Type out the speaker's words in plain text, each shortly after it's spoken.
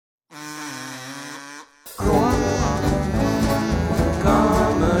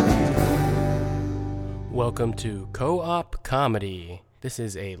Welcome to Co-op Comedy. This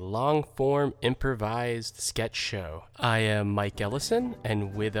is a long-form improvised sketch show. I am Mike Ellison,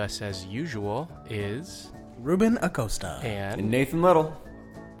 and with us as usual is... Ruben Acosta. And Nathan Little.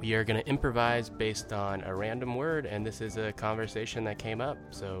 We are going to improvise based on a random word, and this is a conversation that came up,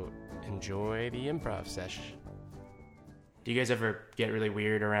 so enjoy the improv sesh. Do you guys ever get really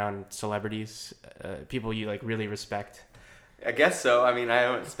weird around celebrities? People you like really respect? I guess so. I mean, I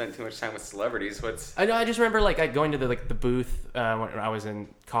haven't spent too much time with celebrities. I know. I just remember like going to the booth when I was in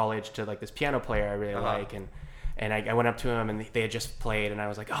college to like this piano player I really like, and I went up to him and they had just played, and I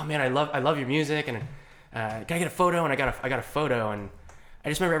was like, oh man, I love your music, and can I get a photo? And I got a photo, and I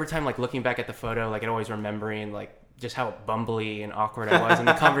just remember every time like looking back at the photo, like always remembering like just how bumbly and awkward I was in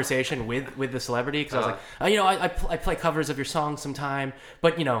the conversation with the celebrity, because I was like, I play covers of your songs sometime,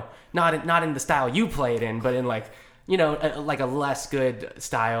 but not in the style you play it in, but in like like a less good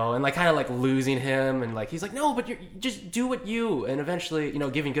style, and like kind of like losing him, and like he's like, no, but you just do what you, and eventually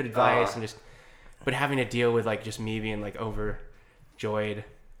giving good advice and just, but having to deal with like just me being like overjoyed.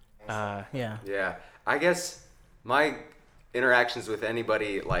 Yeah. I guess my interactions with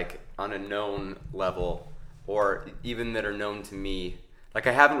anybody like on a known level, or even that are known to me, like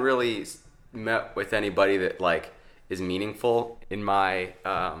I haven't really met with anybody that like is meaningful in my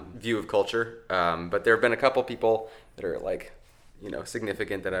view of culture, but there have been a couple people that are like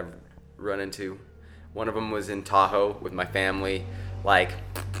significant that I've run into. One of them was in Tahoe with my family, like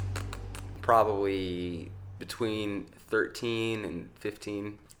probably between 13 and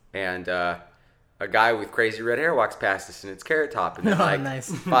 15, and a guy with crazy red hair walks past us, and it's Carrot Top. And then, nice.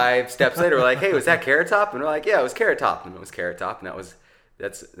 5 steps later, we're like, hey, was that Carrot Top? And we're like, yeah, it was Carrot Top. And it was Carrot Top, and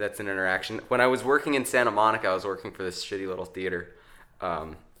that's an interaction. When I was working in Santa Monica, I was working for this shitty little theater.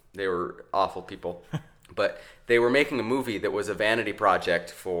 They were awful people. But they were making a movie that was a vanity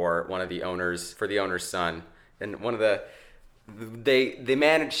project for one of the owners, for the owner's son. And they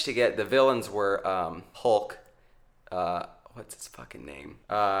managed to get, the villains were Hulk, what's his fucking name?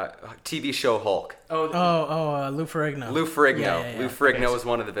 TV show Hulk. Lou Ferrigno. Lou Ferrigno. Yeah. Lou Ferrigno was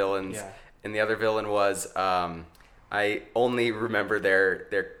one of the villains. Yeah. And the other villain was, I only remember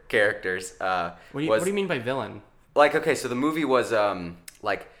their characters. What do you mean by villain? Like, okay, so the movie was,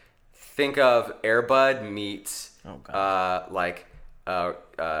 like, think of Air Bud meets, heist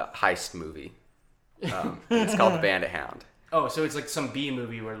movie. It's called The Bandit Hound. Oh, so it's like some B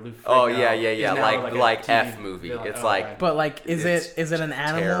movie where Lou Ferrigno Oh, yeah. Like F TV movie. villain. It's right. But like, is it an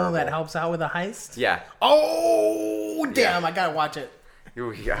animal terrible. that helps out with a heist? Yeah. Oh, damn! Yeah. I gotta watch it.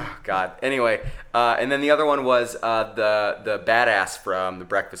 Oh, God. Anyway, and then the other one was the badass from The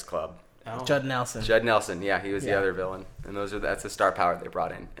Breakfast Club. Oh. Judd Nelson. Judd Nelson, yeah, he was the other villain, and that's the star power they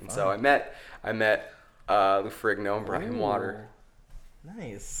brought in. And so I met Lou Ferrigno and brought him water.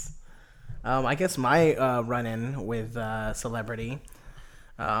 Nice. I guess my run-in with celebrity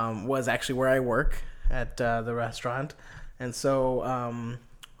was actually where I work at the restaurant, and so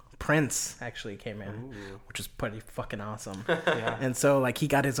Prince actually came in, which was pretty fucking awesome. Yeah. And so like he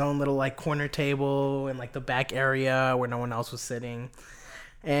got his own little like corner table in like the back area where no one else was sitting,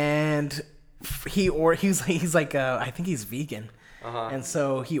 and he's like I think he's vegan, and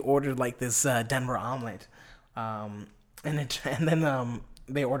so he ordered like this Denver omelet, and then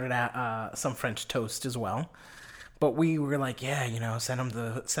they ordered some French toast as well, but we were like, send him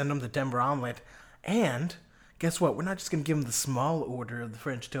the Denver omelet, and guess what? We're not just gonna give him the small order of the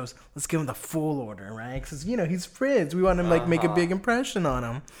French toast. Let's give him the full order, right? Because he's French. We want to like make a big impression on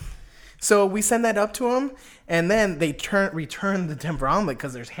him. So we send that up to him, and then they return the Denver omelet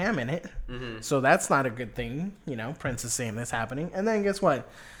because there's ham in it. Mm-hmm. So that's not a good thing. Prince is saying this happening, and then guess what?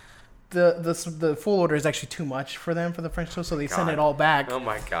 The full order is actually too much for them for the French toast, so they send it all back. Oh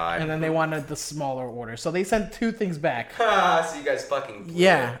my God. And then they wanted the smaller order, so they sent 2 things back. So you guys fucking blew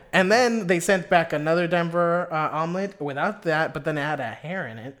Yeah, it. and then they sent back another Denver omelet without that, but then it had a hair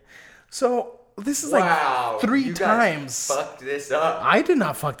in it. So this is Wow, like 3 you times. guys fucked this up. I did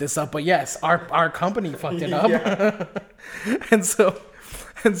not fuck this up, but yes, our company fucked it up. Yeah. and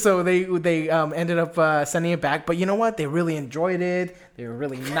so they ended up sending it back. But you know what? They really enjoyed it. They were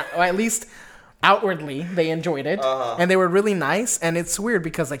really or at least outwardly they enjoyed it, and they were really nice. And it's weird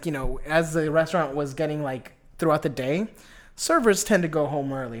because like as the restaurant was getting like throughout the day, servers tend to go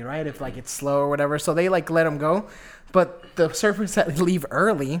home early, right? If like it's slow or whatever, so they like let them go. But the servers that leave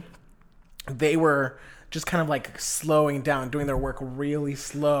early, they were just kind of like slowing down, doing their work really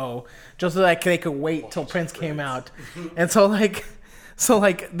slow, just so that they could wait till Prince came out. And so like So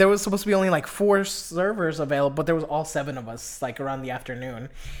like there was supposed to be only like 4 servers available, but there was all 7 of us like around the afternoon,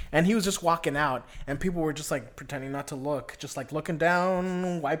 and he was just walking out, and people were just like pretending not to look, just like looking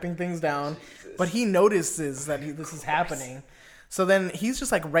down, wiping things down. Jesus. But he notices that this is happening, so then he's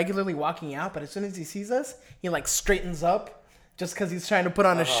just like regularly walking out. But as soon as he sees us, he like straightens up, just because he's trying to put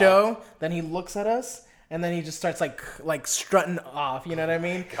on a show. Then he looks at us. And then he just starts like strutting off, you know what I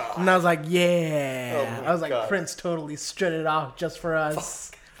mean? God. And I was like, yeah. I was like, God. Prince totally strutted off just for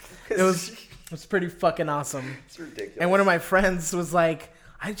us. It was pretty fucking awesome. It's ridiculous. And one of my friends was like,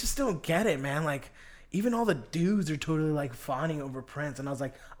 I just don't get it, man. Like, even all the dudes are totally like fawning over Prince. And I was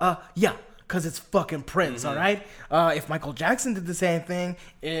like, yeah, because it's fucking Prince, all right? If Michael Jackson did the same thing,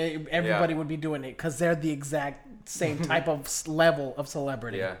 everybody would be doing it because they're the exact same type of level of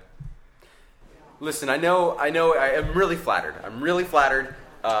celebrity. Yeah. Listen, I know. I'm really flattered.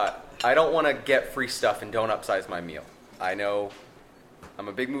 I don't want to get free stuff and don't upsize my meal. I know I'm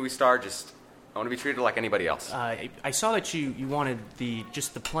a big movie star. Just I want to be treated like anybody else. I saw that you wanted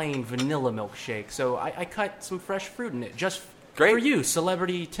just the plain vanilla milkshake, so I cut some fresh fruit in it just Great. for you,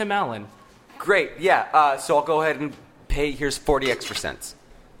 celebrity Tim Allen. Great. Yeah. So I'll go ahead and pay. Here's 40 extra cents.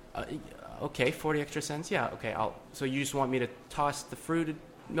 Okay, 40 extra cents. Yeah. Okay. So you just want me to toss the fruited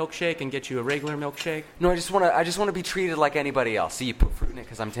milkshake and get you a regular milkshake? No, I just want to be treated like anybody else. See, you put fruit in it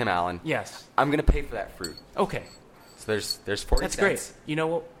because I'm Tim Allen. Yes. I'm gonna pay for that fruit. Okay. So there's 40 That's cents. great. You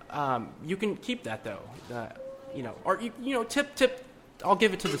know what? You can keep that though. Tip. I'll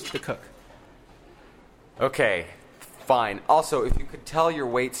give it to the cook. Okay, fine. Also, if you could tell your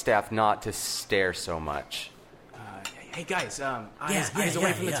wait staff not to stare so much. Hey guys, eyes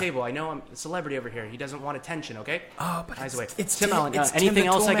away from the table. I know I'm a celebrity over here. He doesn't want attention, okay? Oh, but eyes away. It's Tim Allen. It's anything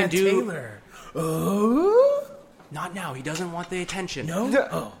Tim else I can do? Taylor. Oh? Not now. He doesn't want the attention. No.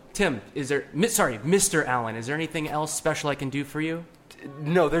 Oh. Tim, Mr. Allen. Is there anything else special I can do for you?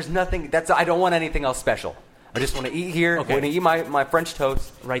 No, there's nothing. I don't want anything else special. I just want to eat here. Okay. I want to eat my French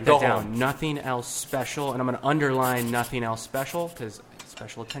toast. Write go that down. home. Nothing else special, and I'm going to underline nothing else special because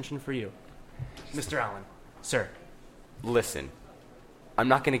special attention for you, Mr. Allen, sir. Listen, I'm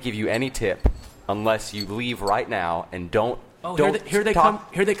not going to give you any tip unless you leave right now and don't. Oh, don't here they talk. come!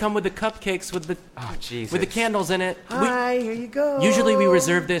 Here they come with the cupcakes with the Jesus. with the candles in it. Hi, here you go. Usually we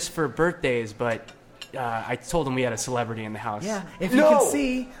reserve this for birthdays, but I told them we had a celebrity in the house. Yeah, if you can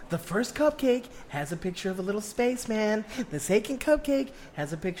see, the first cupcake has a picture of a little spaceman. The second cupcake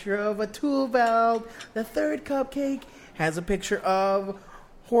has a picture of a tool belt. The third cupcake has a picture of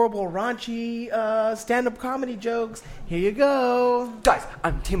horrible, raunchy stand-up comedy jokes. Here you go. Guys,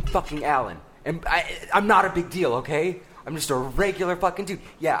 I'm Tim fucking Allen, and I'm not a big deal, okay? I'm just a regular fucking dude.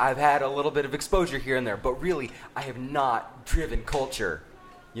 Yeah, I've had a little bit of exposure here and there, but really, I have not driven culture.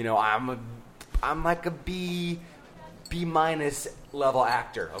 You know, I'm like a B minus level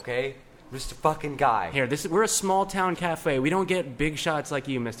actor, okay? I'm just a fucking guy. Here, we're a small town cafe. We don't get big shots like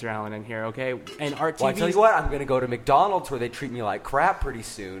you, Mr. Allen, in here, okay? And our TV's... Well, I tell you what, I'm gonna go to McDonald's where they treat me like crap pretty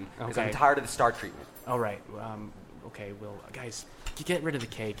soon because Okay. I'm tired of the star treatment. All right. Okay, well, guys, get rid of the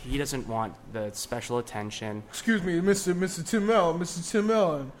cake. He doesn't want the special attention. Excuse me, Mr. Tim Allen. Mr. Tim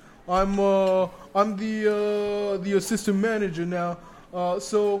Allen. I'm the assistant manager now.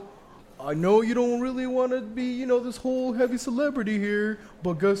 So I know you don't really want to be, this whole heavy celebrity here,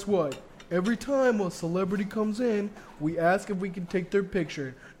 but guess what? Every time a celebrity comes in, we ask if we can take their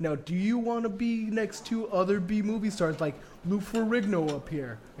picture. Now, do you want to be next to other B movie stars like Lou Ferrigno up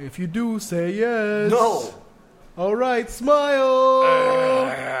here? If you do, say yes. No. All right, smile.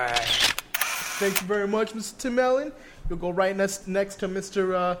 Thank you very much, Mr. Tim Allen. You'll go right next to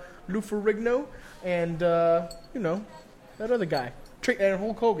Mr. Lou Ferrigno and that other guy, and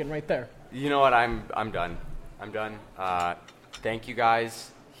Hulk Hogan, right there. You know what? I'm done. I'm done. Thank you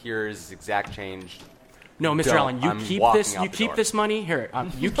guys. Here's exact change. No, Mr. Allen, I'm you keep walking this. out You the keep door. this money here.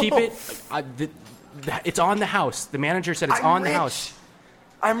 You keep it. It's on the house. The manager said it's on the house.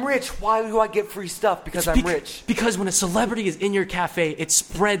 I'm rich. Why do I get free stuff? Because I'm rich. Because when a celebrity is in your cafe, it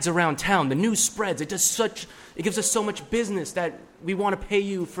spreads around town. The news spreads. It gives us so much business that we want to pay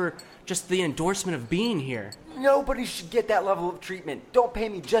you for just the endorsement of being here. Nobody should get that level of treatment. Don't pay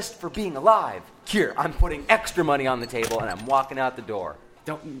me just for being alive. Here, I'm putting extra money on the table and I'm walking out the door.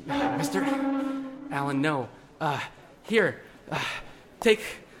 Don't, Mr. Allen, no. Here, take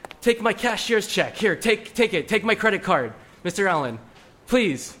my cashier's check. Here, take it. Take my credit card, Mr. Allen,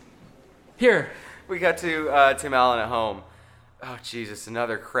 please. Here. We got to Tim Allen at home. Oh, Jesus,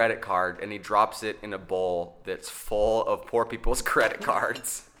 another credit card. And he drops it in a bowl that's full of poor people's credit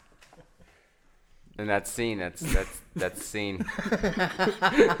cards. And that's scene. That's scene. That's the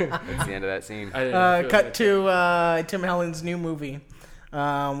end of that scene. Cut to Tim Allen's new movie.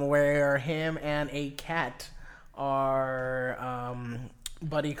 where him and a cat are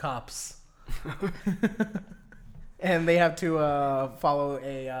buddy cops. And they have to follow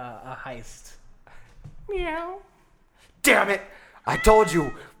a heist. Meow. Damn it! I told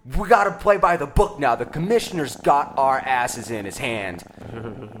you, we gotta play by the book now. The commissioner's got our asses in his hand.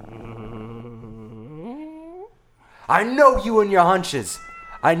 I know you and your hunches.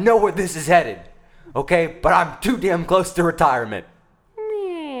 I know where this is headed. Okay? But I'm too damn close to retirement.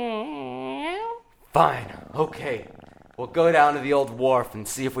 Meow. Fine. Okay. We'll go down to the old wharf and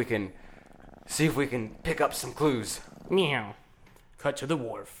see if we can pick up some clues. Meow. Cut to the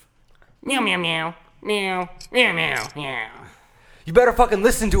wharf. Meow, meow, meow. Meow, meow, meow, meow. You better fucking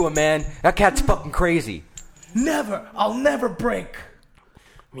listen to him, man. That cat's fucking crazy. Never! I'll never break!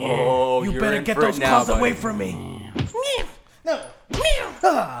 Oh, You you're better in get for it those now, claws buddy. away from me! Meow. No! Meow.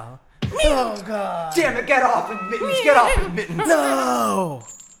 Ah. Oh, God! Damn it, get off him, Mittens. Get off him, Mittens. No!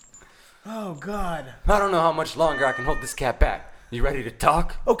 Oh, God. I don't know how much longer I can hold this cat back. You ready to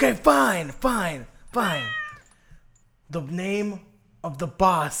talk? Okay, fine. The name of the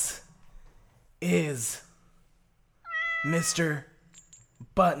boss is Mr.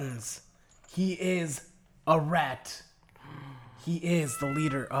 Buttons. He is a rat. He is the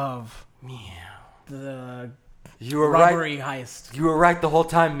leader of the You were robbery right. heist. You were right the whole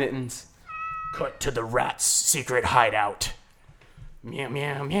time, Mittens. Cut to the rat's secret hideout. Meow,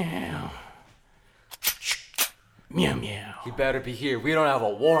 meow, meow. Meow, meow. You better be here. We don't have a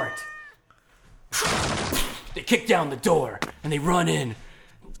warrant. They kick down the door and they run in.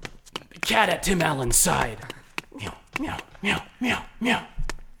 The cat at Tim Allen's side. Meow, meow, meow, meow, meow.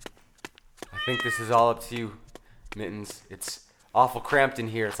 I think this is all up to you, Mittens. It's awful cramped in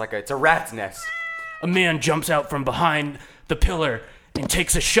here. It's a rat's nest. A man jumps out from behind the pillar and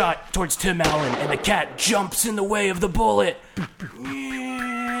takes a shot towards Tim Allen, and the cat jumps in the way of the bullet.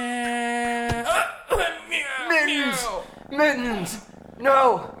 Mittens!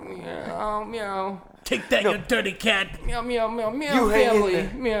 No! Meow, meow. Take that, you dirty cat. Meow, meow, meow, meow, You hang in family.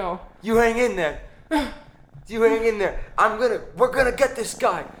 there. Meow. You hang in there. You hang in there. We're gonna get this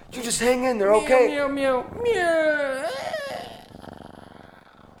guy. You just hang in there, okay? Meow, meow, meow, meow.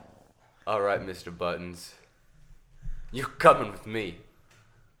 All right, Mr. Buttons. You're coming with me.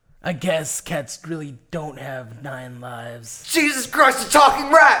 I guess cats really don't have 9 lives. Jesus Christ, a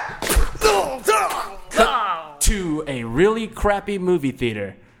talking rat! To a really crappy movie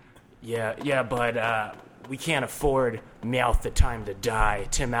theater. Yeah, but we can't afford Mouth the Time to Die,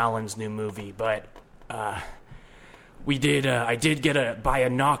 Tim Allen's new movie, but I did buy a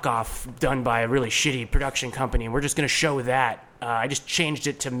knockoff done by a really shitty production company, and we're just gonna show that. I just changed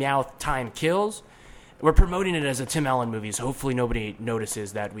it to Mouth Time Kills. We're promoting it as a Tim Allen movie, so hopefully nobody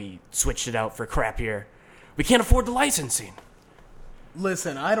notices that we switched it out for crappier. We can't afford the licensing.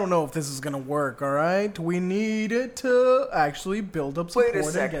 Listen, I don't know if this is gonna work, alright? We need it to actually build up support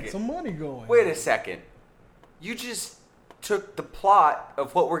and get some money going. Wait a second. You just took the plot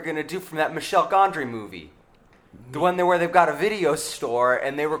of what we're gonna do from that Michel Gondry movie. The one where they've got a video store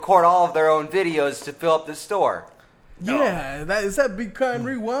and they record all of their own videos to fill up the store. Yeah, is that Be Kind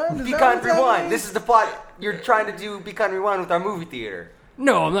Rewind? Be Kind Rewind. This is the plot. You're trying to do Be Kind Rewind with our movie theater.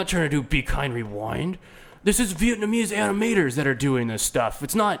 No, I'm not trying to do Be Kind Rewind. This is Vietnamese animators that are doing this stuff.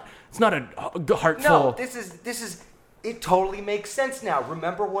 It's not a heartful. No, this is. It totally makes sense now.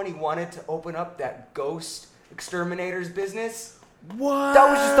 Remember when he wanted to open up that ghost exterminators business? What? That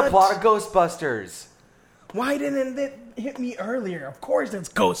was just the plot of Ghostbusters. Why didn't it hit me earlier? Of course it's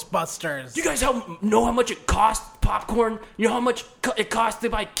Ghostbusters. You guys know how much it costs popcorn? You know how much it costs to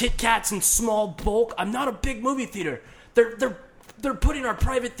buy Kit Kats in small bulk? I'm not a big movie theater. They're putting our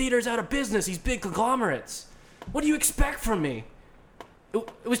private theaters out of business, these big conglomerates. What do you expect from me?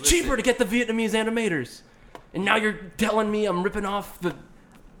 It was cheaper to get the Vietnamese animators. And now you're telling me I'm ripping off the...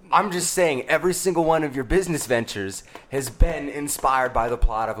 I'm just saying, every single one of your business ventures has been inspired by the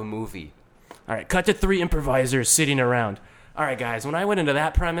plot of a movie. All right, cut to 3 improvisers sitting around. All right, guys, when I went into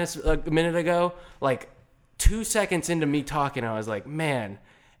that premise a minute ago, like 2 seconds into me talking, I was like, man,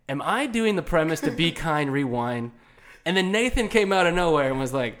 am I doing the premise to Be Kind Rewind? And then Nathan came out of nowhere and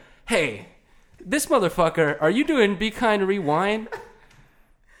was like, hey, this motherfucker, are you doing Be Kind Rewind?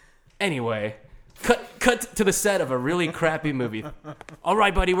 Anyway, cut to the set of a really crappy movie. All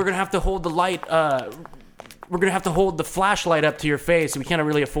right, buddy, we're going to have to hold the light... we're going to have to hold the flashlight up to your face. We can't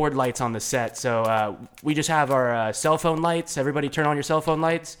really afford lights on the set. So we just have our cell phone lights. Everybody turn on your cell phone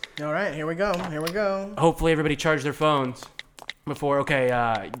lights. All right, here we go. Hopefully everybody charge their phones before.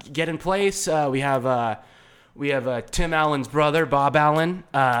 Okay, get in place. We have Tim Allen's brother, Bob Allen.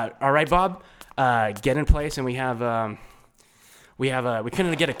 All right, Bob, get in place. And we have we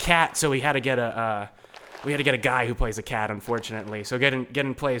couldn't get a cat, so we had to get a guy who plays a cat, unfortunately. So get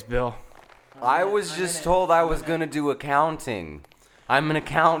in place, Bill. I was just told I was gonna do accounting. I'm an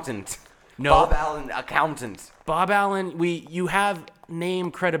accountant. No. Bob Allen, accountant. Bob Allen, you have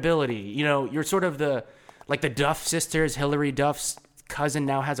name credibility. You know, you're sort of the Duff sisters. Hillary Duff's cousin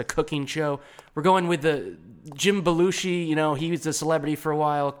now has a cooking show. We're going with the Jim Belushi. You know, he was a celebrity for a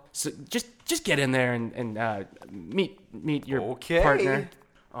while. So just get in there and meet your partner.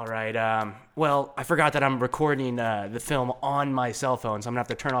 All right. Well, I forgot that I'm recording the film on my cell phone, so I'm gonna have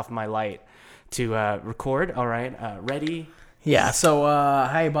to turn off my light to record. All right. Ready? Yeah, so,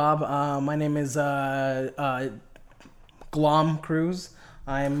 hi, Bob. My name is Glom Cruise.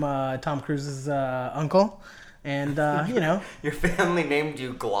 I'm Tom Cruise's uncle. And, Your family named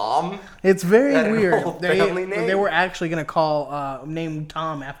you Glom? It's very That weird. whole family name? They were actually going to name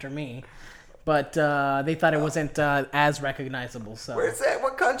Tom after me. But they thought it wasn't as recognizable. So Where's that?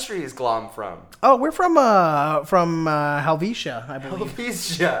 What country is Glom from? Oh, we're from Helvetia, I believe.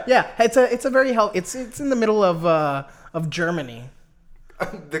 Helvetia. Yeah, it's a very it's in the middle of Germany.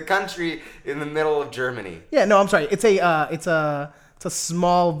 The country in the middle of Germany. Yeah, no, I'm sorry. It's a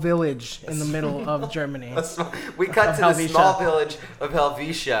small village in the middle of Germany. We cut to the Helvetia. small village of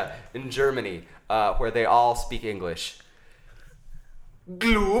Helvetia in Germany, where they all speak English.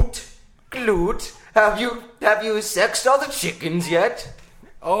 Glut. Have you sexed all the chickens yet?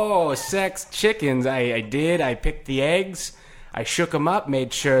 Oh, sex chickens. I did. I picked the eggs. I shook them up,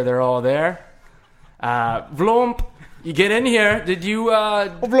 made sure they're all there. Vlomp, you get in here. Did you,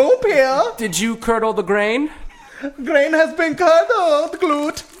 Vlomp here. Did you curdle the grain? Grain has been curdled,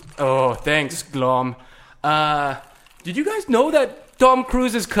 Glut. Oh, thanks, Glom. Did you guys know that Tom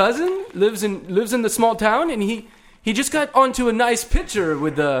Cruise's cousin lives in the small town, and he just got onto a nice picture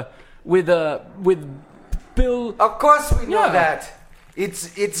with Bill. Of course we know Yeah. that.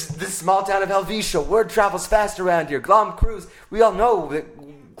 It's the small town of Helvetia. Word travels fast around here. Glom Cruise. We all know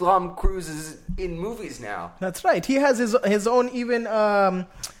that Glom Cruise is in movies now. That's right. He has his own even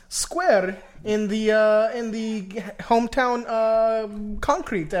square in the hometown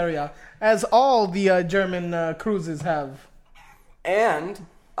concrete area, as all the German cruises have. And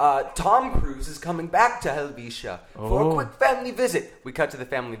Tom Cruise is coming back to Helvetia for a quick family visit. We cut to the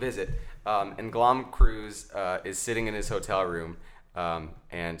family visit, and Glom Cruise is sitting in his hotel room,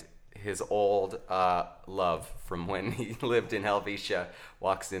 and his old love from when he lived in Helvetia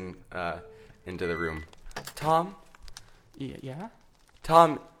walks in into the room. Tom? Yeah?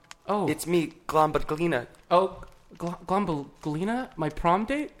 Tom, Oh. it's me, Glombaglina. Oh, Glombalina? My prom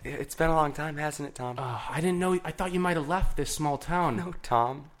date? It's been a long time, hasn't it, Tom? I didn't know. I thought you might have left this small town. No,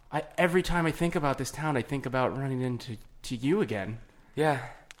 Tom. Every time I think about this town, I think about running into you again. Yeah.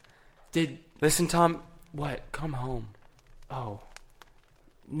 Listen, Tom. What? Come home. Oh.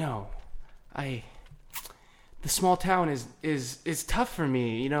 No. The small town is tough for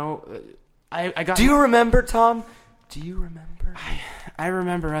me, you know. I got. Do you remember, Tom? Do you remember? I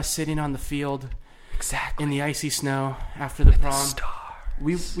remember us sitting on the field. Exactly. In the icy snow after the prom.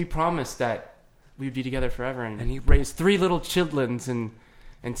 Stars. We promised that we'd be together forever and you raise 3 little childlings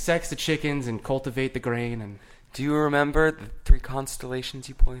and sex the chickens and cultivate the grain and. Do you remember the 3 constellations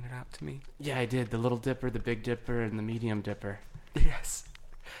you pointed out to me? Yeah, I did. The Little Dipper, the Big Dipper, and the Medium Dipper. Yes.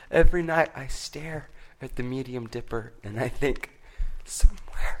 Every night I stare at the Medium Dipper and I think,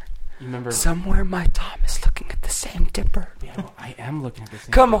 somewhere my Tom is looking at the same dipper. Yeah, I am looking at the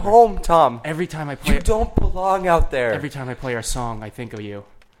same. Come dipper. home, Tom. Every time I play. You don't belong out there. Every time I play our song, I think of you.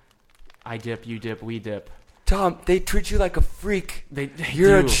 I dip, you dip, we dip. Tom, they treat you like a freak. They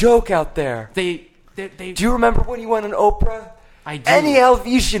You're do. a joke out there. They. Do you remember when you went on Oprah? I do. Any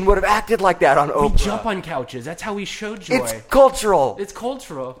Helvetian would have acted like that on Oprah. We jump on couches. That's how we show joy. It's cultural. It's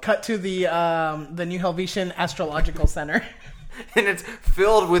cultural. Cut to the New Helvetian Astrological Center. And it's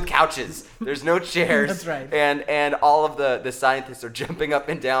filled with couches. There's no chairs. That's right. And all of the scientists are jumping up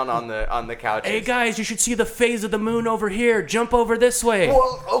and down on the couches. Hey guys, you should see the phase of the moon over here. Jump over this way.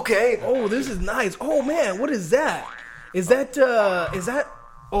 Well, okay. Oh, this is nice. Oh man, what is that? Is that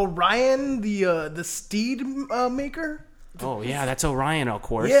Orion, the steed maker? Oh yeah, that's Orion, of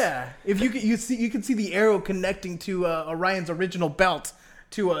course. Yeah. If you can see the arrow connecting to Orion's original belt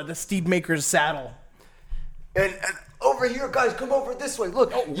to the steed maker's saddle. And over here, guys, come over this way.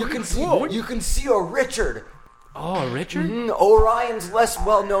 Look, you can see a Richard. Oh, Richard? Orion's less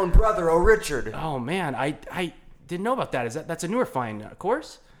well-known brother, a Richard. Oh man, I didn't know about that. That's a newer find, of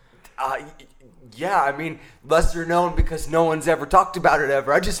course. Yeah, I mean, lesser known because no one's ever talked about it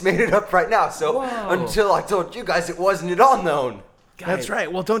ever. I just made it up right now. So Whoa. until I told you guys, it wasn't at all known. That's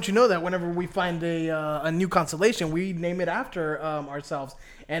right. Well, don't you know that whenever we find a new constellation, we name it after ourselves.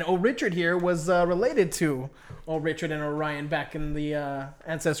 And O Richard here was related to O Richard and Orion back in the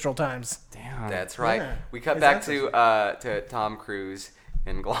ancestral times. Damn. That's right. Yeah. We cut back to Tom Cruise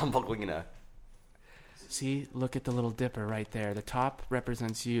and Glombalina. See, look at the little dipper right there. The top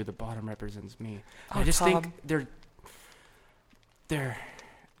represents you, the bottom represents me. Oh, I just Tom. think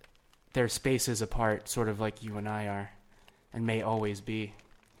they're spaces apart, sort of like you and I are, and may always be.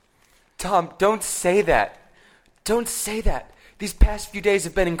 Tom, don't say that. Don't say that. These past few days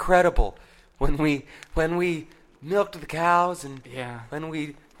have been incredible. When we milked the cows and Yeah. when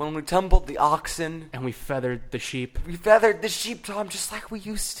we tumbled the oxen. And we feathered the sheep. We feathered the sheep, Tom, just like we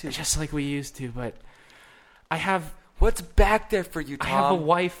used to. Just like we used to, but I have What's back there for you, Tom? I have a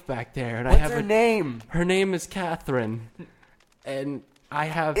wife back there, and What's I have her name? Her name is Catherine, and I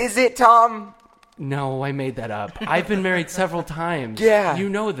have. Is it Tom? No, I made that up. I've been married several times. Yeah. You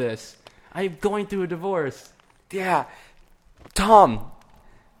know this. I'm going through a divorce. Yeah. Tom,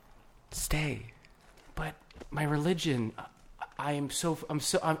 stay. But my religion, I'm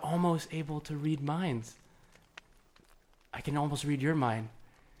almost able to read minds. I can almost read your mind.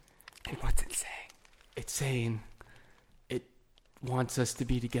 And what's it saying? It's saying it wants us to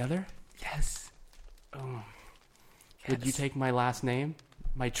be together. Yes. Oh. Would you take my last name?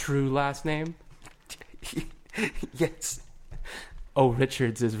 My true last name? Yes. Oh,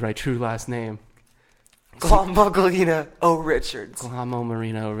 Richards is my true last name. Glombalina O. Richards. Glamo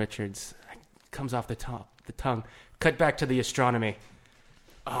Marino Richards. Comes off the tongue. Cut back to the astronomy.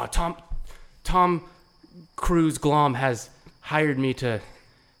 Tom Cruise Glom has hired me to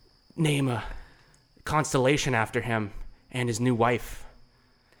name a constellation after him and his new wife.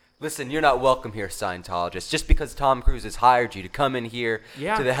 Listen, you're not welcome here, Scientologist. Just because Tom Cruise has hired you to come in here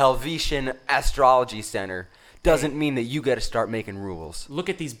to the Helvetian Astrology Center doesn't mean that you got to start making rules. Look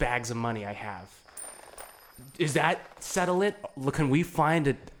at these bags of money I have. Is that settle it? Look, can we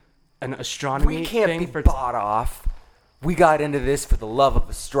find an astronomy We can't thing be for bought off. We got into this for the love of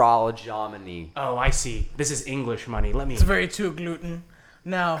astrology. Oh, I see. This is English money. Let me. It's very true, Gluten.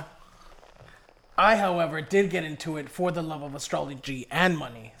 Now, I, however, did get into it for the love of astrology and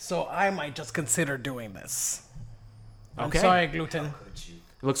money, so I might just consider doing this. Okay. I'm sorry, Gluten.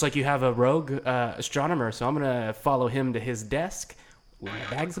 It looks like you have a rogue astronomer, so I'm gonna follow him to his desk with my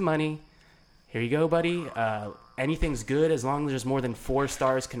bags of money. Here you go, buddy. Anything's good as long as there's more than 4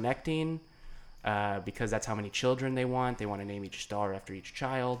 stars connecting, because that's how many children they want. They want to name each star after each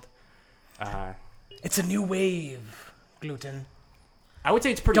child. It's a new wave, Gluten. I would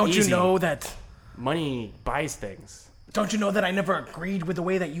say it's pretty Don't easy. you know that? Money buys things. Don't you know that I never agreed with the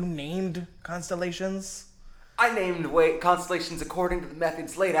way that you named constellations? I named constellations according to the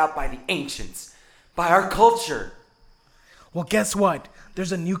methods laid out by the ancients, by our culture. Well, guess what?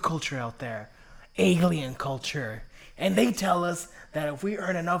 There's a new culture out there. Alien culture. And they tell us that if we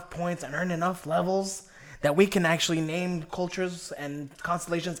earn enough points and earn enough levels, that we can actually name cultures and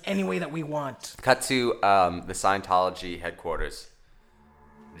constellations any way that we want. Cut to the Scientology headquarters.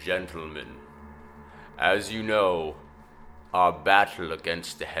 Gentlemen, as you know, our battle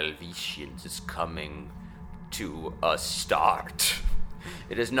against the Helvetians is coming to a start.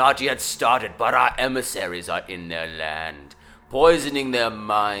 It has not yet started, but our emissaries are in their land, poisoning their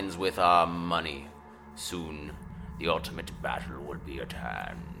minds with our money. Soon, the ultimate battle will be at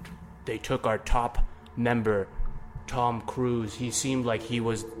hand. They took our top member, Tom Cruise. He seemed like he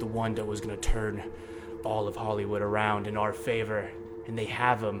was the one that was going to turn all of Hollywood around in our favor, and they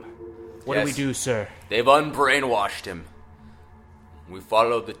have him. What do we Yes. do, sir? They've unbrainwashed him. We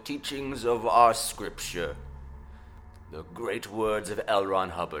follow the teachings of our scripture, the great words of L.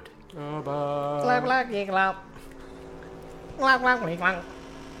 Ron Hubbard.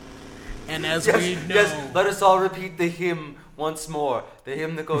 And as we know... Yes, let us all repeat the hymn once more. The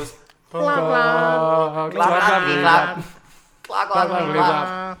hymn that goes...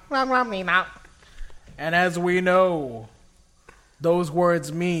 And as we know, those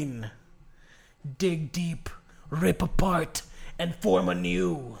words mean dig deep, rip apart, and form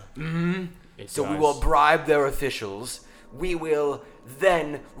anew. So we will bribe their officials. We will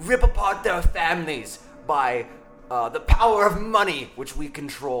then rip apart their families by the power of money, which we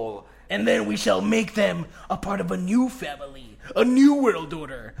control. And then we shall make them a part of a new family, a new world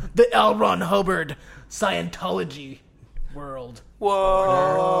order, the L. Ron Hubbard Scientology world.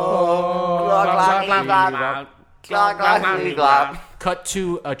 Cut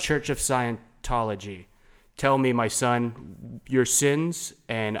to a Church of Scientology. Tell me, my son, your sins,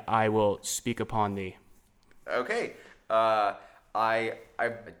 and I will speak upon thee. Okay. I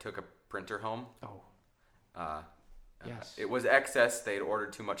took a printer home. Yes. It was excess. They had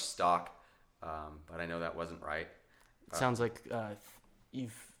ordered too much stock, but I know that wasn't right. It sounds like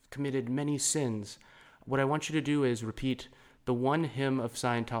you've committed many sins. What I want you to do is repeat the one hymn of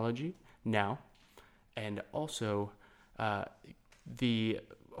Scientology now, and also the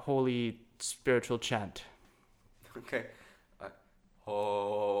holy spiritual chant. Okay.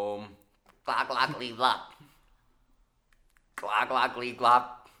 Home. Glop, glop, glee, glop. Glop, glop, glee, glop.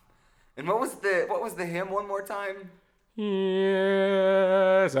 And what was the hymn one more time?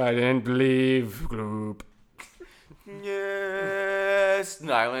 Yes, I didn't believe. Gloop. Yes,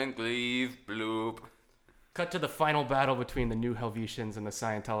 Nyland Gleave, bloop. Cut to the final battle between the New Helvetians and the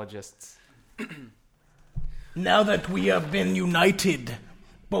Scientologists. Now that we have been united,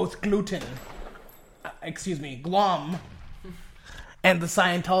 both Glom, and the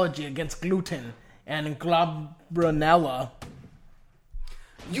Scientology against gluten and globranella.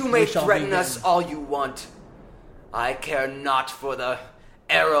 You may shall threaten begin. us all you want. I care not for the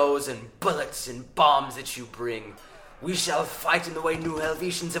arrows and bullets and bombs that you bring. We shall fight in the way New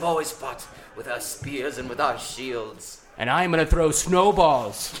Helvetians have always fought, with our spears and with our shields. And I'm gonna throw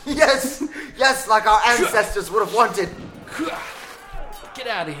snowballs. Yes, yes, like our ancestors would have wanted. Get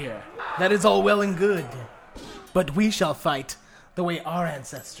out of here. That is all well and good, but we shall fight the way our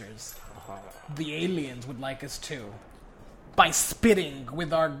ancestors, the aliens, would like us to. By spitting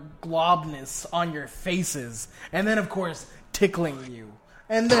with our globness on your faces, and then, of course, tickling you.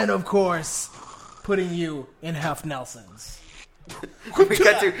 And then, of course, putting you in half Nelsons. we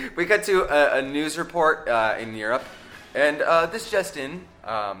cut to a news report in Europe, and this just in.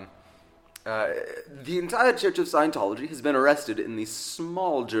 The entire Church of Scientology has been arrested in the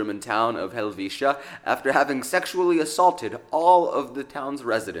small German town of Helvetia after having sexually assaulted all of the town's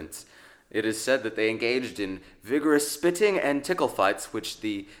residents. It is said that they engaged in vigorous spitting and tickle fights, which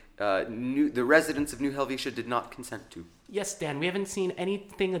the residents of New Helvetia did not consent to. Yes, Dan, we haven't seen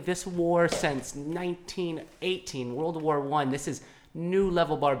anything of this war since 1918, World War I. This is new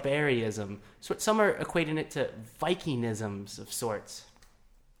level barbarism. So some are equating it to Vikingisms of sorts.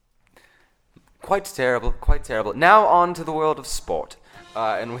 Quite terrible, quite terrible. Now on to the world of sport,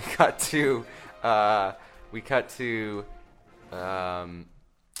 and we cut to, let's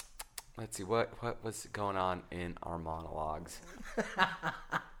see, what was going on in our monologues?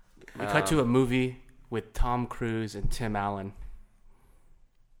 We cut to a movie with Tom Cruise and Tim Allen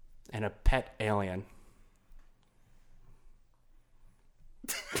and a pet alien.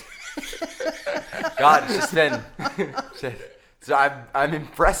 God, it's just been... So I'm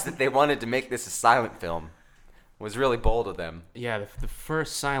impressed that they wanted to make this a silent film. It was really bold of them. Yeah, the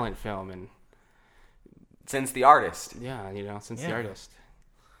first silent film, and since The Artist. yeah, since The Artist.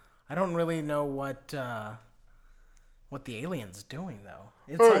 I don't really know what the alien's doing, though.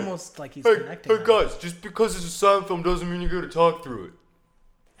 It's almost like he's connecting. Hey guys, just because it's a silent film doesn't mean you gotta talk through it.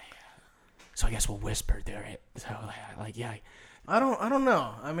 So I guess we'll whisper there. So yeah. I don't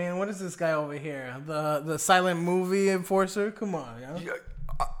know. I mean, what is this guy over here? The silent movie enforcer? Come on, yo. Yeah,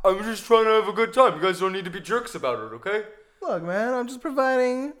 I'm just trying to have a good time. You guys don't need to be jerks about it, okay? Look, man, I'm just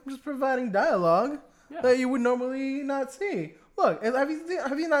providing dialogue that you would normally not see. Look, have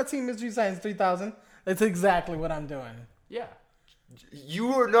you not seen Mystery Science 3000? That's exactly what I'm doing. Yeah.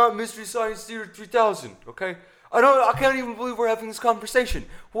 You are not Mystery Science Theater 3000, okay? I can't even believe we're having this conversation.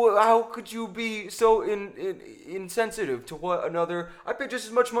 How could you be so insensitive to what another... I paid just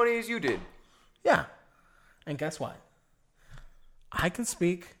as much money as you did. Yeah. And guess what? I can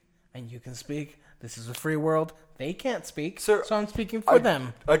speak, and you can speak. This is a free world. They can't speak, Sir, so I'm speaking for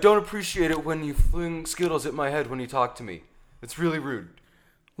them. I don't appreciate it when you fling Skittles at my head when you talk to me. It's really rude.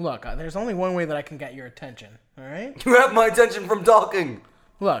 Look, there's only one way that I can get your attention, all right? You have my attention from talking.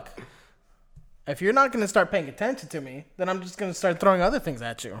 Look, if you're not going to start paying attention to me, then I'm just going to start throwing other things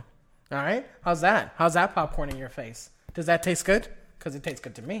at you. All right? How's that? How's that popcorn in your face? Does that taste good? Because it tastes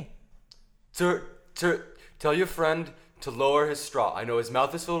good to me. Sir, tell your friend to lower his straw. I know his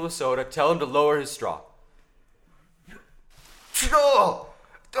mouth is filled with soda. Tell him to lower his straw. Oh,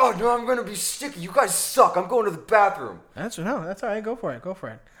 no, I'm going to be sticky. You guys suck. I'm going to the bathroom. That's all right. Go for it.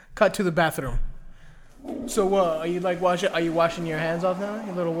 Cut to the bathroom. So, are you washing your hands off now,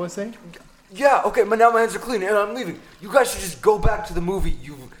 you little wussy? Yeah, okay, but now my hands are clean and I'm leaving. You guys should just go back to the movie.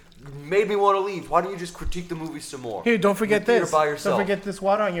 You've made me want to leave. Why don't you just critique the movie some more? Here, don't forget You're this. by yourself. Don't forget this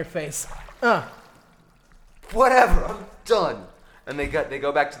water on your face. Whatever, I'm done. And they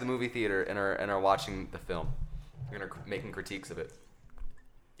go back to the movie theater and are watching the film. And are making critiques of it.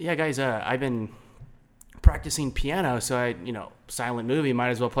 Yeah, guys, I've been practicing piano, so silent movie, might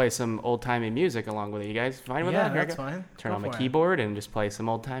as well play some old-timey music along with it. You guys fine with that? Yeah, that's fine. Turn Go on my for it. keyboard and just play some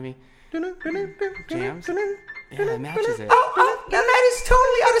old-timey jams. Yeah, it matches it. Oh, now that is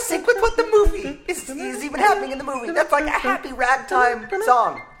totally out of sync with what the movie is even happening in the movie. That's like a happy ragtime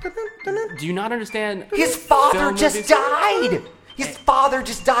song. Do you not understand? His father film just movies? died. His father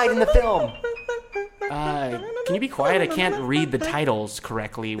just died in the film. Can you be quiet? I can't read the titles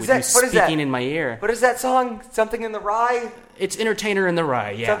correctly with that- you what is that? speaking in my ear. What is that song? Something in the Rye? It's Entertainer in the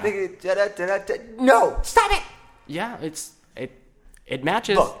Rye. Yeah. Something. Da-da-da-da-da. No, stop it. Yeah. It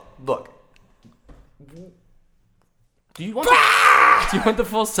matches. Look. Do you want the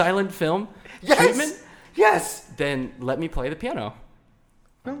full silent film Yes. treatment? Yes. Then let me play the piano.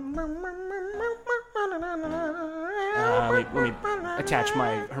 Let me attach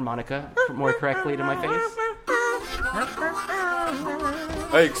my harmonica more correctly to my face.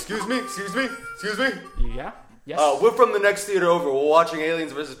 Hey, excuse me. Yeah. Yes. We're from the next theater over. We're watching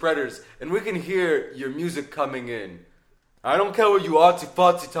Aliens vs. Predators, and we can hear your music coming in. I don't care what you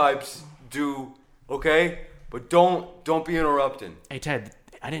artsy-fartsy types do, okay? But don't be interrupting. Hey Ted,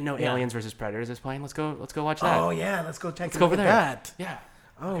 I didn't know Aliens vs. Predators is playing. Let's go watch that. Oh yeah, let's go take a go look over at there. that. Yeah.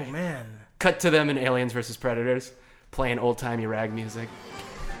 Oh man. Cut to them in Aliens vs. Predators, playing old-timey rag music.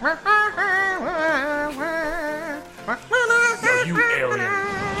 Yo, you alien,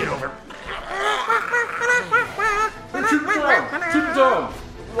 get over.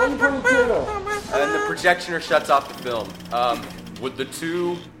 And the projectioner shuts off the film. With the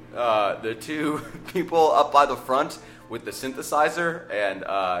two people up by the front with the synthesizer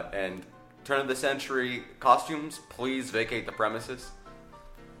and turn of the century costumes, please vacate the premises.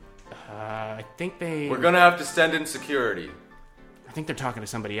 I think they. We're gonna have to send in security. I think they're talking to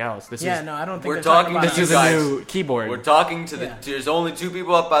somebody else. This Yeah, is. no, I don't think We're they're talking talking about to This you is a guys. new keyboard. We're talking to Yeah. there's only two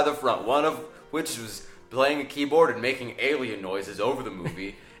people up by the front, one of which was playing a keyboard and making alien noises over the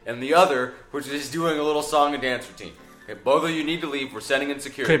movie, and the other which is doing a little song and dance routine. Okay, both of you need to leave. We're sending in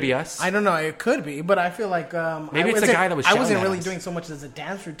security. Could it be us? I don't know. It could be, but I feel like Maybe it's the guy that was I shouting wasn't at really us. doing so much as a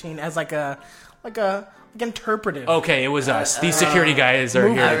dance routine as like interpretive. Okay, it was us. These security guys are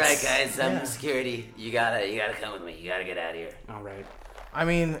here. All right, guys. Yeah. Security. You gotta come with me. You gotta get out of here. All right. I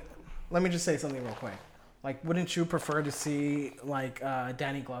mean, let me just say something real quick. Like, wouldn't you prefer to see like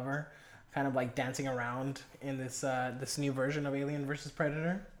Danny Glover kind of like dancing around in this new version of Alien vs.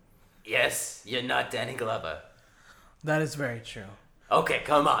 Predator? Yes, you're not Danny Glover. That is very true. Okay,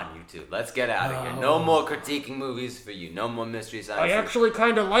 come on, you two. Let's get out of here. No more critiquing movies for you. No more Mystery Science.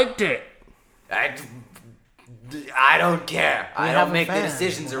 kind of liked it. I don't care. I have don't a make the fan.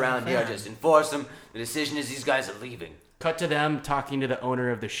 decisions We have a around here. I fan. just enforce them. The decision is these guys are leaving. Cut to them talking to the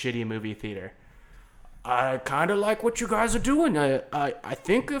owner of the shitty movie theater. I kind of like what you guys are doing. I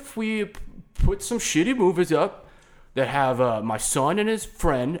think if we put some shitty movies up that have my son and his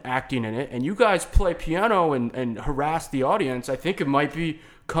friend acting in it, and you guys play piano and harass the audience, I think it might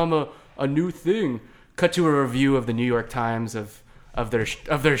become a new thing. Cut to a review of the New York Times of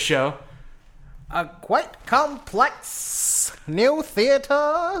their show. A quite complex new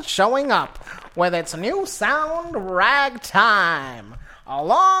theater showing up with its new sound ragtime,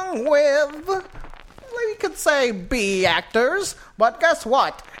 along with, we could say, B actors, but guess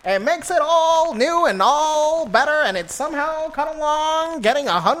what? It makes it all new and all better, and it's somehow cut along getting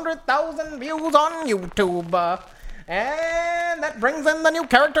 100,000 views on YouTube. And that brings in the new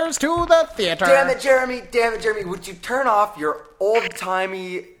characters to the theater. Damn it, Jeremy. Would you turn off your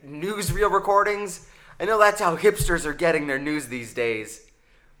old-timey newsreel recordings? I know that's how hipsters are getting their news these days.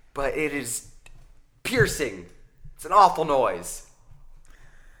 But it is piercing. It's an awful noise.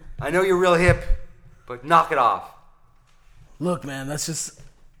 I know you're real hip, but knock it off. Look, man, that's just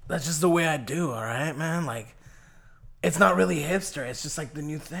the way I do, all right, man? Like, it's not really hipster. It's just like the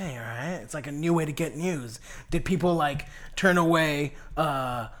new thing, all right? It's like a new way to get news. Did people like turn away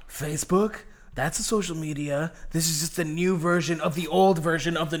Facebook? That's a social media. This is just the new version of the old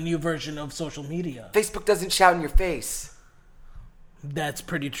version of the new version of social media. Facebook doesn't shout in your face. That's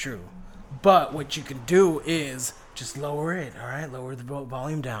pretty true. But what you can do is just lower it, all right? Lower the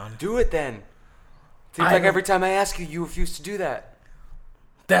volume down. Do it then. Seems I like don't- every time I ask you, you refuse to do that.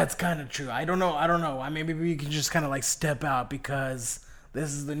 That's kind of true. I don't know. Maybe we can just kind of like step out because this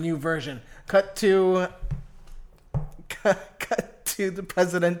is the new version. Cut to the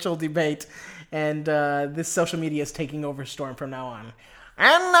presidential debate, and this social media is taking over Storm from now on.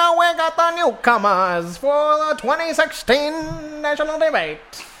 And now we got the newcomers for the 2016 national debate.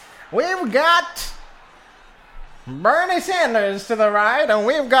 We've got Bernie Sanders to the right, and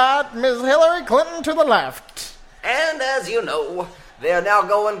we've got Ms. Hillary Clinton to the left. And as you know, they are now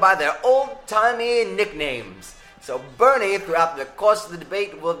going by their old-timey nicknames. So Bernie, throughout the course of the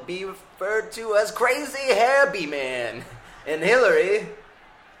debate, will be referred to as Crazy Hair Bee Man. And Hillary...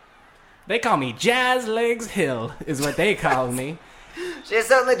 They call me Jazz Legs Hill, is what they call me. She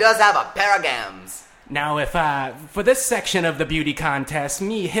certainly does have a pair of gams. Now, if for this section of the beauty contest,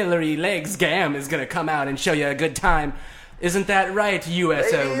 me, Hillary Legs Gam, is gonna come out and show you a good time. Isn't that right,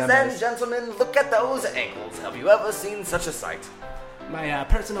 USO Ladies members? and gentlemen, look at those ankles. Have you ever seen such a sight? My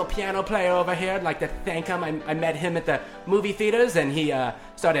personal piano player over here, I'd like to thank him. I met him at the movie theaters, and he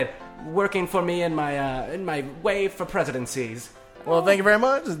started working for me in my way for presidencies. Well, thank you very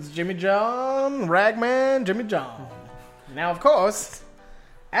much. It's Jimmy John, Ragman Jimmy John. Now, of course,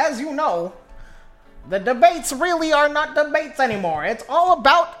 as you know, the debates really are not debates anymore. It's all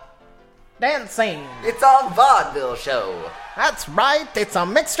about dancing. It's a vaudeville show. That's right. It's a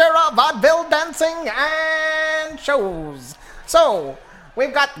mixture of vaudeville dancing and shows. So,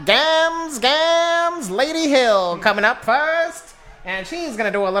 we've got Gams, Lady Hill coming up first. And she's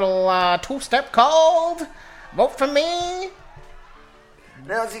going to do a little two-step called Vote For Me.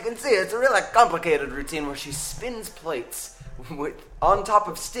 Now, as you can see, it's a really complicated routine where she spins plates on top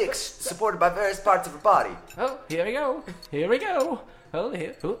of sticks supported by various parts of her body. Oh, here we go. Here we go. Oh,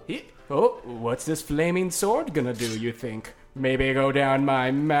 here. Oh, what's this flaming sword gonna do, you think? Maybe go down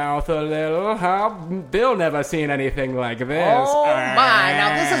my mouth a little, huh? Bill never seen anything like this. Oh my,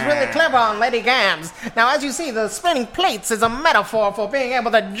 now this is really clever on Lady Gams. Now as you see, the spinning plates is a metaphor for being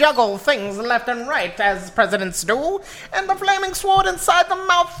able to juggle things left and right, as presidents do. And the flaming sword inside the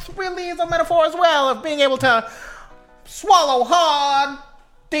mouth really is a metaphor as well, of being able to swallow hard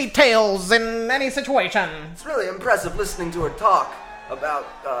details in any situation. It's really impressive listening to her talk about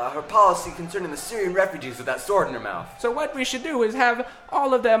her policy concerning the Syrian refugees with that sword in her mouth. So what we should do is have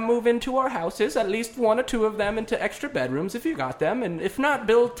all of them move into our houses, at least one or two of them into extra bedrooms if you got them, and if not,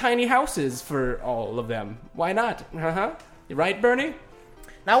 build tiny houses for all of them. Why not? You right, Bernie?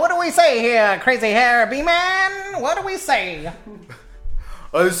 Now what do we say here, crazy hair B-man? What do we say?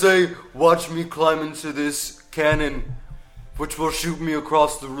 I say, watch me climb into this cannon, which will shoot me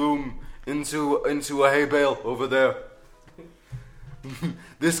across the room into a hay bale over there.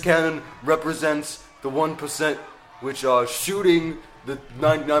 This cannon represents the 1%, which are shooting the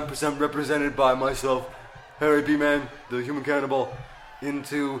 99% represented by myself, Harry B-Man, the human cannibal,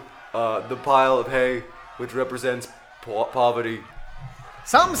 into the pile of hay, which represents poverty.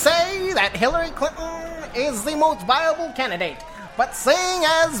 Some say that Hillary Clinton is the most viable candidate, but seeing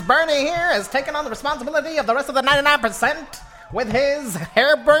as Bernie here has taken on the responsibility of the rest of the 99%, with his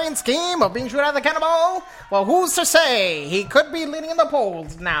harebrained scheme of being shot out of the cannonball, well, who's to say? He could be leading in the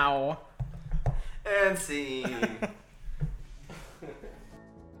polls now. And scene.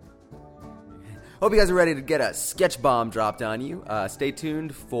 Hope you guys are ready to get a sketch bomb dropped on you. Stay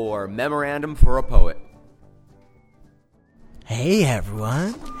tuned for Memorandum for a Poet. Hey,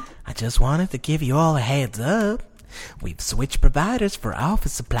 everyone. I just wanted to give you all a heads up. We've switched providers for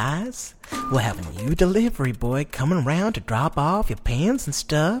office supplies. We'll have a new delivery boy coming around to drop off your pens and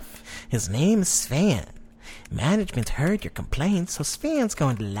stuff. His name is Sven. Management's heard your complaints, so Sven's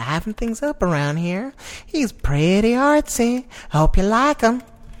going to liven things up around here. He's pretty artsy. Hope you like him.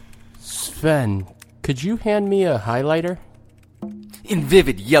 Sven, could you hand me a highlighter? In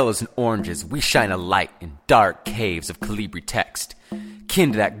vivid yellows and oranges, we shine a light in dark caves of Calibri text.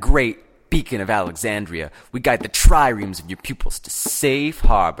 Kin to that great beacon of Alexandria, we guide the triremes of your pupils to safe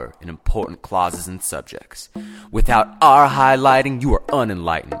harbor in important clauses and subjects. Without our highlighting, you are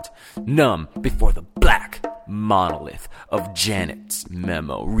unenlightened, numb before the black monolith of Janet's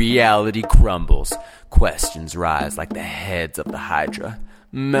memo. Reality crumbles. Questions rise like the heads of the Hydra.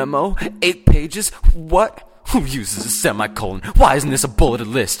 Memo? 8 pages? What? Who uses a semicolon? Why isn't this a bulleted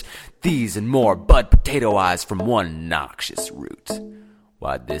list? These and more bud potato eyes from one noxious root.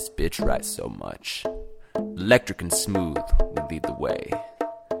 Why'd this bitch write so much? Electric and smooth, we lead the way.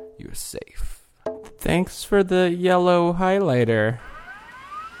 You're safe. Thanks for the yellow highlighter.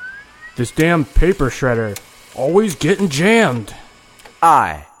 This damn paper shredder, always getting jammed.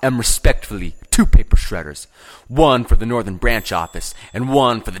 I am respectfully 2 paper shredders. One for the Northern Branch office, and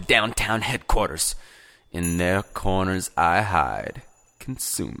one for the downtown headquarters. In their corners I hide,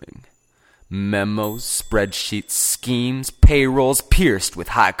 consuming. Memos, spreadsheets, schemes, payrolls pierced with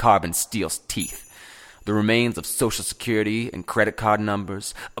high-carbon steel teeth. The remains of Social Security and credit card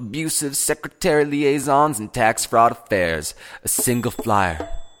numbers, abusive secretary liaisons and tax fraud affairs. A single flyer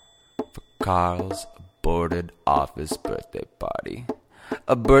for Carl's aborted office birthday party.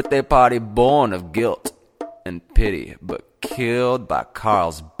 A birthday party born of guilt and pity, but killed by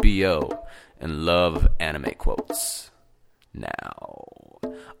Carl's B.O. and love of anime quotes. Now,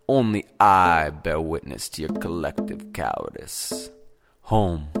 only I bear witness to your collective cowardice.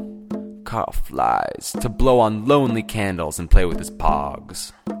 Home, Carl flies to blow on lonely candles and play with his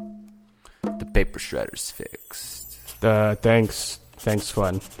pogs. Paper shredder's fixed. Thanks,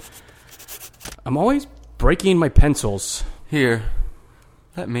 Fun. I'm always breaking my pencils. Here,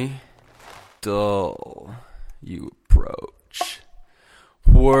 let me. Dull, you approach.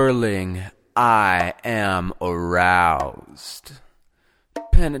 Whirling, I am aroused.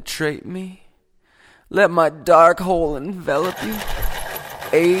 Penetrate me. Let my dark hole envelop you.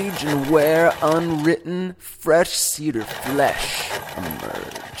 Age and wear unwritten, fresh cedar flesh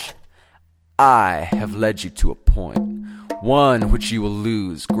emerge. I have led you to a point, one which you will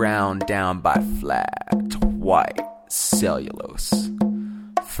lose, ground down by flat, white cellulose.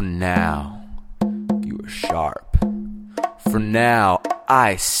 For now, you are sharp. For now,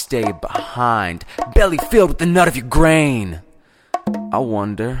 I stay behind, belly filled with the nut of your grain. I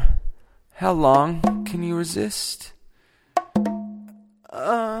wonder, how long can you resist?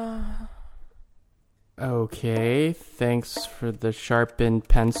 Okay, thanks for the sharpened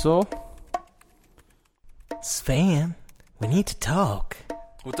pencil. Sven, we need to talk.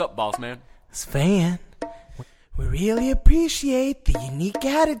 What's up, boss man? Sven, we really appreciate the unique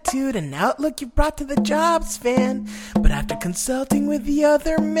attitude and outlook you brought to the job, Sven. But after consulting with the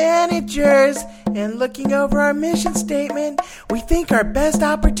other managers and looking over our mission statement, we think our best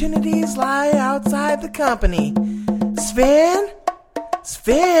opportunities lie outside the company. Sven?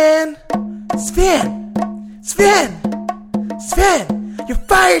 Sven! Sven! Sven! Sven! You're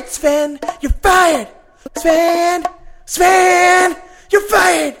fired, Sven! You're fired! Sven! Sven! You're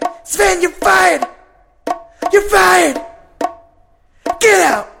fired! Sven, you're fired! You're fired! Get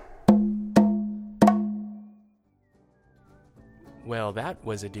out! Well, that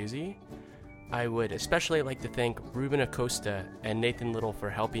was a doozy. I would especially like to thank Ruben Acosta and Nathan Little for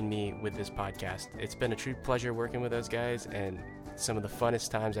helping me with this podcast. It's been a true pleasure working with those guys, and some of the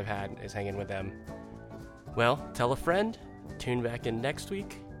funnest times I've had is hanging with them. Well, tell a friend, tune back in next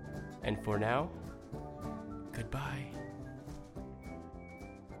week, and for now, goodbye.